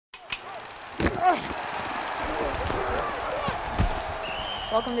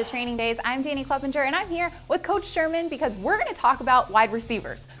Welcome to Training Days. I'm Dani Klupenger, and I'm here with Coach Sherman because we're going to talk about wide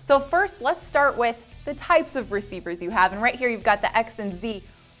receivers. So first, let's start with the types of receivers you have. And right here, you've got the X and Z.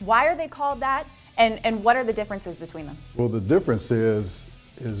 Why are they called that, and what are the differences between them? Well, the difference is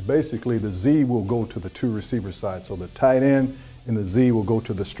basically the Z will go to the two receiver side. So the tight end and the Z will go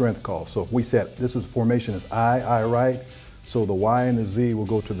to the strength call. So if we said this is formation is I right, so the Y and the Z will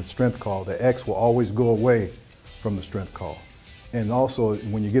go to the strength call. The X will always go away from the strength call. And also,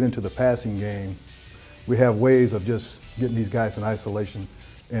 when you get into the passing game, we have ways of just getting these guys in isolation.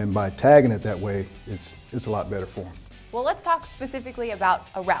 And by tagging it that way, it's a lot better for them. Well, let's talk specifically about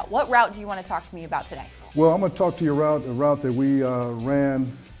a route. What route do you want to talk to me about today? Well, I'm going to talk to you about a route that we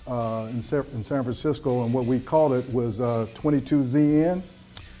ran in San Francisco, and what we called it was 22ZN.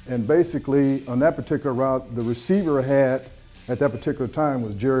 And basically, on that particular route, the receiver had, at that particular time,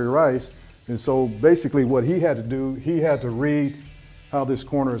 was Jerry Rice. And so basically what he had to do, he had to read how this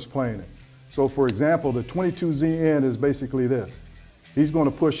corner is playing it. So for example, the 22ZN is basically this. He's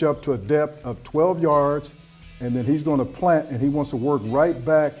going to push up to a depth of 12 yards, and then he's going to plant, and he wants to work right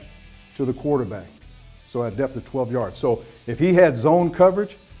back to the quarterback. So at depth of 12 yards. So if he had zone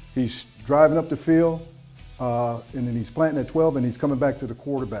coverage, he's driving up the field, and then he's planting at 12, and he's coming back to the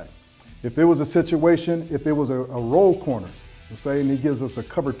quarterback. If it was a situation, if it was a roll corner, let's say, and he gives us a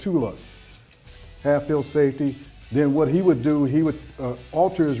cover 2 look, half-field safety, then what he would do, he would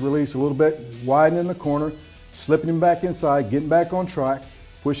alter his release a little bit, widening the corner, slipping him back inside, getting back on track,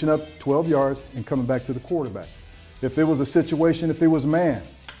 pushing up 12 yards, and coming back to the quarterback. If it was a situation, if it was man,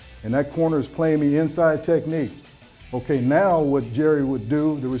 and that corner is playing me inside technique, okay, now what Jerry would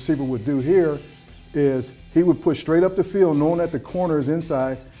do, the receiver would do here, is he would push straight up the field, knowing that the corner is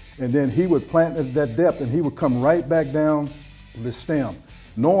inside, and then he would plant at that depth, and he would come right back down the stem,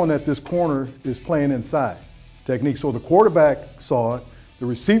 knowing that this corner is playing inside technique. So the quarterback saw it, the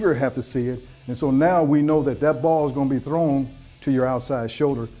receiver have to see it, and so now we know that that ball is going to be thrown to your outside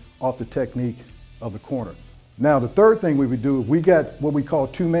shoulder off the technique of the corner. Now the third thing we would do, we got what we call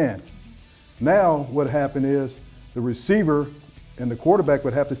two-man. Now what happened is the receiver and the quarterback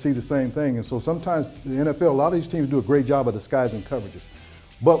would have to see the same thing, and so sometimes the NFL, a lot of these teams do a great job of disguising coverages.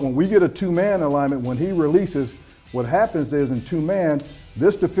 But when we get a two-man alignment, when he releases, what happens is in two-man,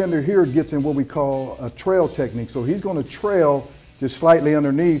 this defender here gets in what we call a trail technique. So he's going to trail just slightly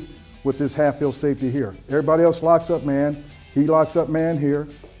underneath with this half-field safety here. Everybody else locks up man. He locks up man here.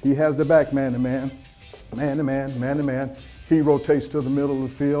 He has the back man-to-man, man-to-man, man-to-man. He rotates to the middle of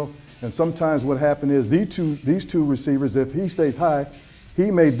the field. And sometimes what happens is these two receivers, if he stays high,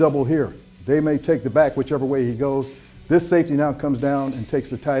 he may double here. They may take the back whichever way he goes. This safety now comes down and takes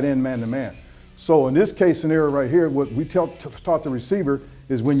the tight end man-to-man. So in this case scenario right here, what we taught the receiver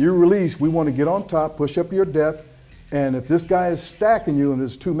is when you release, we want to get on top, push up your depth, and if this guy is stacking you in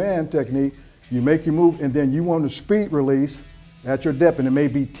this two-man technique, you make your move, and then you want to speed release at your depth, and it may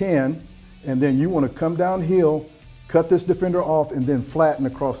be 10, and then you want to come downhill, cut this defender off, and then flatten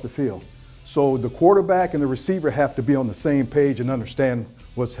across the field. So the quarterback and the receiver have to be on the same page and understand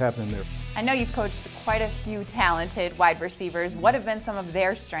what's happening there. I know you've coached quite a few talented wide receivers. What have been some of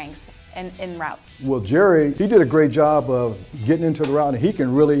their strengths in routes? Well, Jerry, he did a great job of getting into the route, and he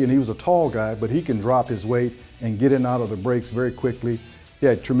can really, and he was a tall guy, but he can drop his weight and get in and out of the breaks very quickly. He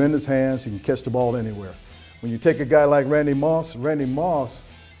had tremendous hands. He can catch the ball anywhere. When you take a guy like Randy Moss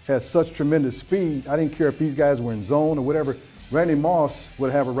has such tremendous speed. I didn't care if these guys were in zone or whatever. Randy Moss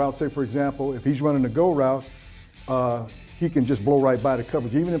would have a route, say for example, if he's running a go route, he can just blow right by the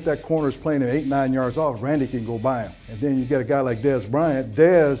coverage. Even if that corner is playing at 8-9 yards off, Randy can go by him. And then you get a guy like Dez Bryant.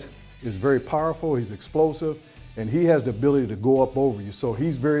 Dez is very powerful, he's explosive, and he has the ability to go up over you. So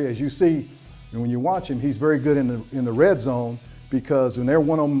he's very, as you see, and when you watch him, he's very good in the red zone, because when they're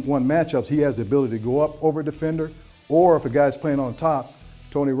one-on-one matchups, he has the ability to go up over a defender, or if a guy's playing on top,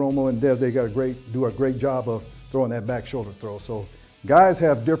 Tony Romo and Dez, they do a great job of throwing that back shoulder throw. So guys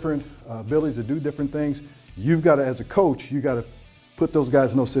have different abilities to do different things. You've got to, as a coach, you got to put those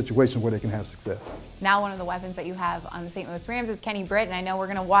guys in those situations where they can have success. Now one of the weapons that you have on the St. Louis Rams is Kenny Britt, and I know we're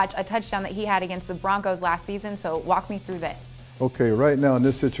going to watch a touchdown that he had against the Broncos last season, so walk me through this. Okay, right now in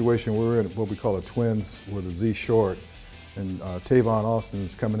this situation, we're in what we call a twins with a Z short, and Tavon Austin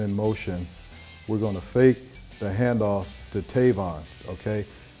is coming in motion. We're going to fake the handoff to Tavon, okay?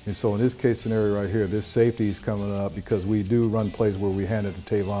 And so in this case scenario right here, this safety is coming up because we do run plays where we hand it to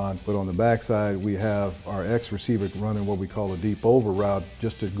Tavon, but on the backside we have our X receiver running what we call a deep over route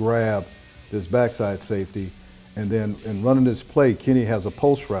just to grab this backside safety. And then in running this play, Kenny has a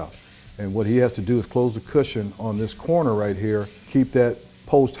post route. And what he has to do is close the cushion on this corner right here, keep that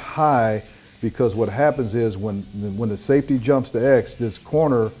post high because what happens is when the safety jumps to X, this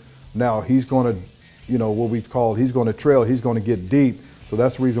corner, now he's going to, you know, what we call, he's going to trail, he's going to get deep. So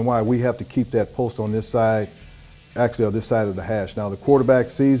that's the reason why we have to keep that post on this side, actually on this side of the hash. Now the quarterback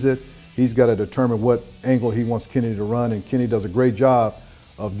sees it, he's got to determine what angle he wants Kenny to run, and Kenny does a great job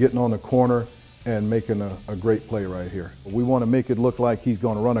of getting on the corner and making a great play right here. We want to make it look like he's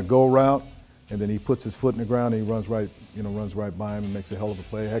going to run a go route, and then he puts his foot in the ground and he runs right, you know, runs right by him and makes a hell of a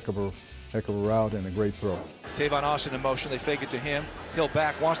play, heck of a route and a great throw. Tavon Austin in motion, they fake it to him. Hill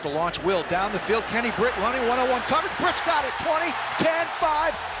back, wants to launch, Will down the field. Kenny Britt running one-on-one coverage. Britt's got it, 20, 10,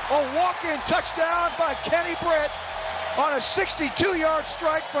 5. A walk-in touchdown by Kenny Britt on a 62-yard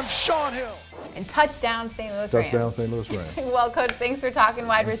strike from Sean Hill. And touchdown St. Louis Rams. Touchdown St. Louis Rams. Well, Coach, thanks for talking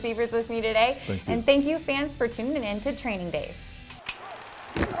wide receivers with me today. Thank you. And thank you, fans, for tuning in to Training Days.